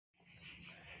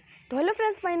तो hello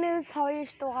friends, my name is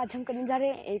हाविश। तो आज हम करने जा रहे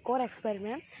हैं एक और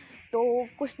एक्सपेरिमेंट। तो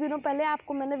कुछ दिनों पहले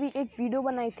आपको मैंने भी एक वीडियो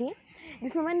बनाई थी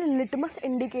जिसमें मैंने लिटमस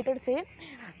इंडिकेटर से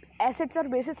एसिड्स और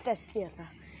बेसिस टेस्ट किया था।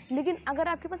 लेकिन अगर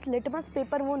आपके पास लिटमस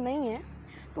पेपर वो नहीं है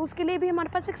तो उसके लिए भी हमारे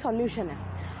पास एक सॉल्यूशन है।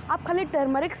 आप खाली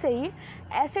टर्मरिक से ही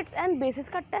एसिड्स एंड बेसिस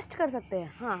का टेस्ट कर सकते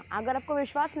हैं। हाँ, अगर आपको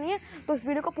विश्वास नहीं है तो इस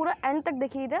वीडियो को पूरा एंड तक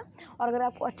देखिएगा, और अगर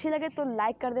आपको अच्छी लगे तो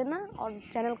लाइक कर देना और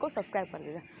चैनल को सब्सक्राइब कर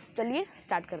देना। चलिए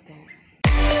स्टार्ट करते हैं।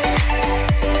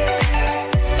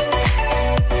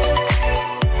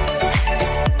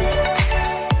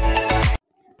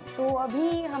 तो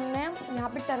अभी हमने यहाँ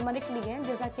पे टर्मरिक लिए हैं,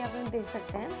 जैसा कि आप देख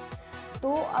सकते हैं।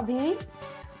 तो अभी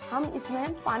हम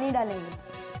इसमें पानी डालेंगे।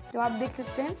 तो आप देख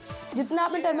सकते हैं जितना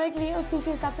आपने टर्मरिक लिए उसी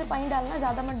के हिसाब से पानी डालना,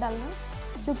 ज़्यादा मत डालना,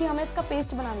 क्योंकि हमें इसका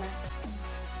पेस्ट बनाना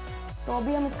है। तो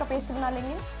अभी हम इसका पेस्ट बना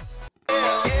लेंगे।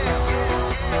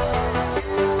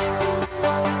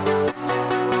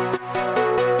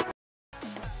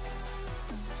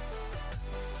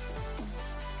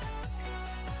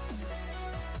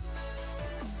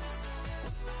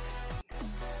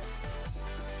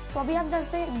 तो अभी आप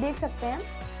जैसे देख सकते हैं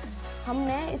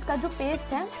हमने इसका जो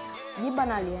पेस्ट है ये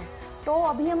बना लिया है। तो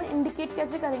अभी हम इंडिकेट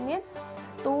कैसे करेंगे,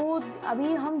 तो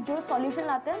अभी हम जो सॉल्यूशन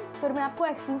लाते हैं फिर मैं आपको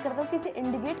एक्सप्लेन करता हूँ कि इसे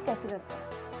इंडिकेट कैसे करते हैं।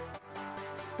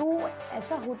 तो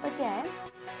ऐसा होता क्या है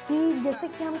कि जैसे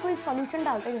कि हम कोई सॉल्यूशन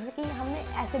डालते हैं, जैसे कि हमने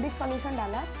एसिडिक सॉल्यूशन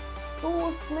डाला है तो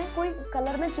उसमें कोई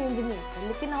कलर में चेंज नहीं होता।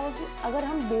 लेकिन अगर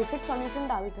हम बेसिक सॉल्यूशन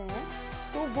डालते हैं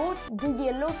तो वो जो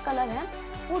येलो कलर है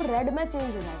वो रेड में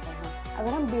चेंज हो जाता है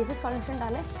अगर हम बेसिक सॉल्यूशन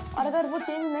डालें। और अगर वो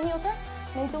चेंज नहीं होता,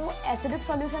 नहीं तो वो एसिडिक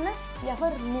सॉल्यूशन है या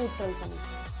फिर न्यूट्रल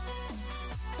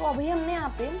सॉल्यूशन। तो अभी हमने यहाँ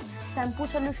पे शैम्पू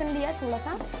सॉल्यूशन लिया थोड़ा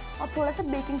सा, और थोड़ा सा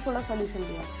बेकिंग सोडा सॉल्यूशन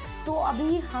लिया। तो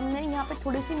अभी हमने यहाँ पे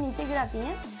थोड़ी सी नीचे गिराती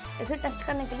हैं इसे टेस्ट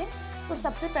करने के लिए। तो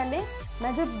सबसे पहले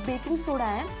मैं जो बेकिंग सोडा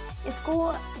है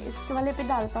इसको इस वाले पे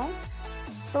डालता हूँ।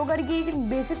 तो अगर ये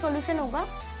बेसिक सॉल्यूशन होगा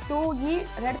तो ये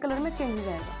रेड कलर में चेंज हो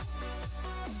जाएगा।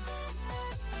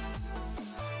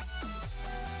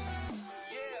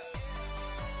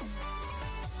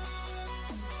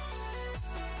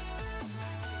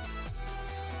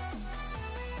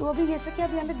 तो अभी जैसे कि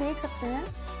आप यहाँ पे देख सकते हैं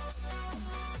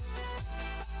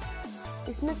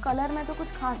इसमें कलर में तो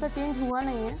कुछ खासा चेंज हुआ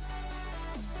नहीं है।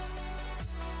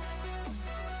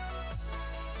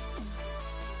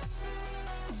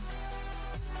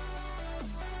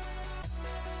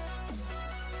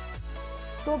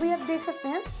 तो अभी आप देख सकते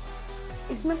हैं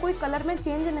इसमें कोई कलर में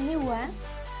चेंज नहीं हुआ है।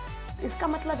 इसका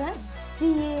मतलब है कि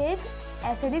ये एक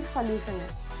एसिडिक सॉल्यूशन है।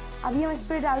 अभी हम इस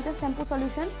पर डालते हैं शैम्पू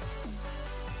सॉल्यूशन।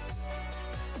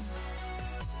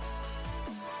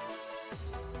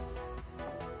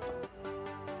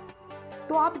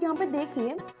 तो आप यहाँ पे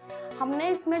देखिए हमने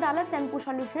इसमें डाला शैम्पू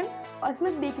सॉल्यूशन और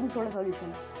इसमें बेकिंग सोडा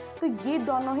सॉल्यूशन। तो ये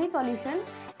दोनों ही सॉल्यूशन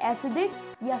एसिडिक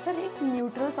या फिर एक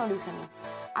न्यूट्रल सॉल्यूशन है।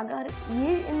 अगर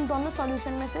ये इन दोनों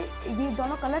सॉल्यूशन में से ये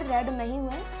दोनों कलर रेड नहीं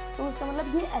हुए तो उसका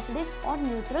मतलब ये एसिडिक और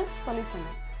न्यूट्रल सॉल्यूशन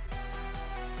है।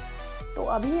 तो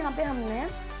अभी यहाँ पे हमने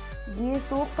ये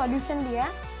सोप सॉल्यूशन लिया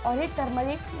है और ये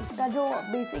टर्मरिक का जो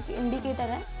बेसिक इंडिकेटर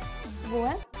है वो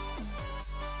है।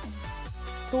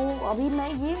 तो अभी मैं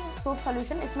ये सोप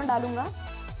सॉल्यूशन इसमें डालूंगा,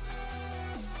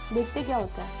 देखते क्या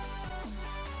होता है।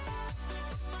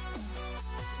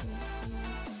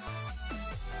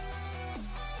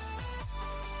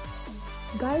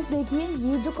 गाइस देखिए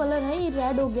ये जो कलर है ये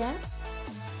रेड हो गया है।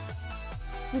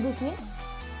 ये देखिए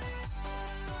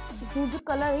ये जो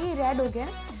कलर है ये रेड हो गया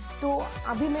है। तो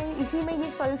अभी मैं इसी में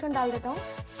ये सॉल्यूशन डाल देता हूँ।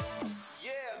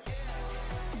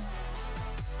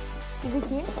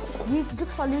 देखिए ये जो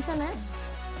सॉल्यूशन है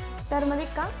टर्मरिक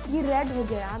का ये रेड हो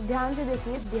गया। आप ध्यान से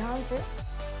देखिए, ध्यान से।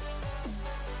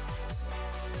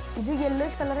 जो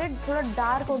येलोइश कलर है थोड़ा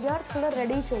डार्क हो गया और थोड़ा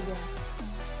रेडिश हो गया।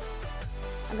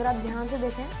 अगर आप ध्यान से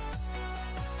देखें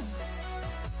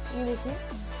ये देखिए,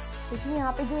 देखिए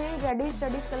यहाँ पे जो ये रेडिश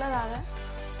कलर आ रहा है,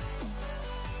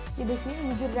 ये देखिए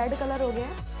ये जो रेड कलर हो गया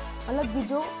है, मतलब ये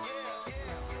जो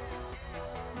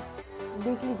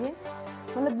देख लीजिए,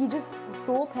 मतलब ये जो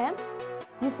सोप है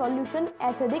ये सॉल्यूशन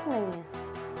एसिडिक नहीं है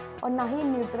और ना ही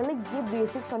न्यूट्रल, ये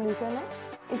बेसिक सॉल्यूशन है।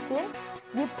 इससे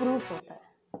ये प्रूफ होता है।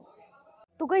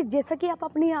 तो गाइस जैसा कि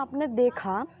आपने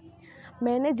देखा,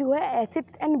 मैंने जो है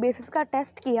एसिड्स एंड बेसिस का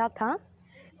टेस्ट किया था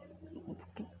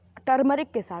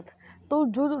टर्मरिक के साथ। तो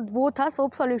जो वो था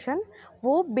सोप सॉल्यूशन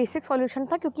वो बेसिक सॉल्यूशन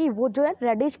था, क्योंकि वो जो है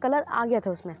रेडिश कलर आ गया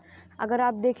था उसमें। अगर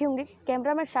आप देखे होंगे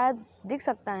कैमरा में शायद दिख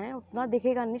सकता है, उतना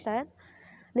दिखेगा नहीं शायद,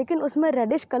 लेकिन उसमें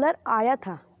रेडिश कलर आया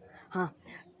था। हाँ,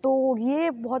 तो ये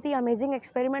बहुत ही अमेजिंग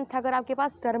एक्सपेरिमेंट था। अगर आपके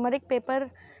पास टर्मरिक पेपर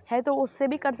है तो उससे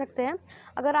भी कर सकते हैं।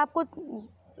 अगर आपको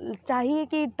चाहिए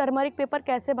कि टर्मरिक पेपर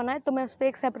कैसे बनाए, तो मैं उस पर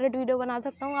एक सेपरेट वीडियो बना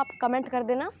सकता हूँ, आप कमेंट कर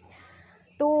देना।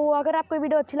 तो अगर आपको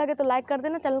वीडियो अच्छी लगे तो लाइक कर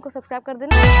देना, चैनल को सब्सक्राइब कर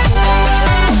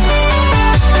देना।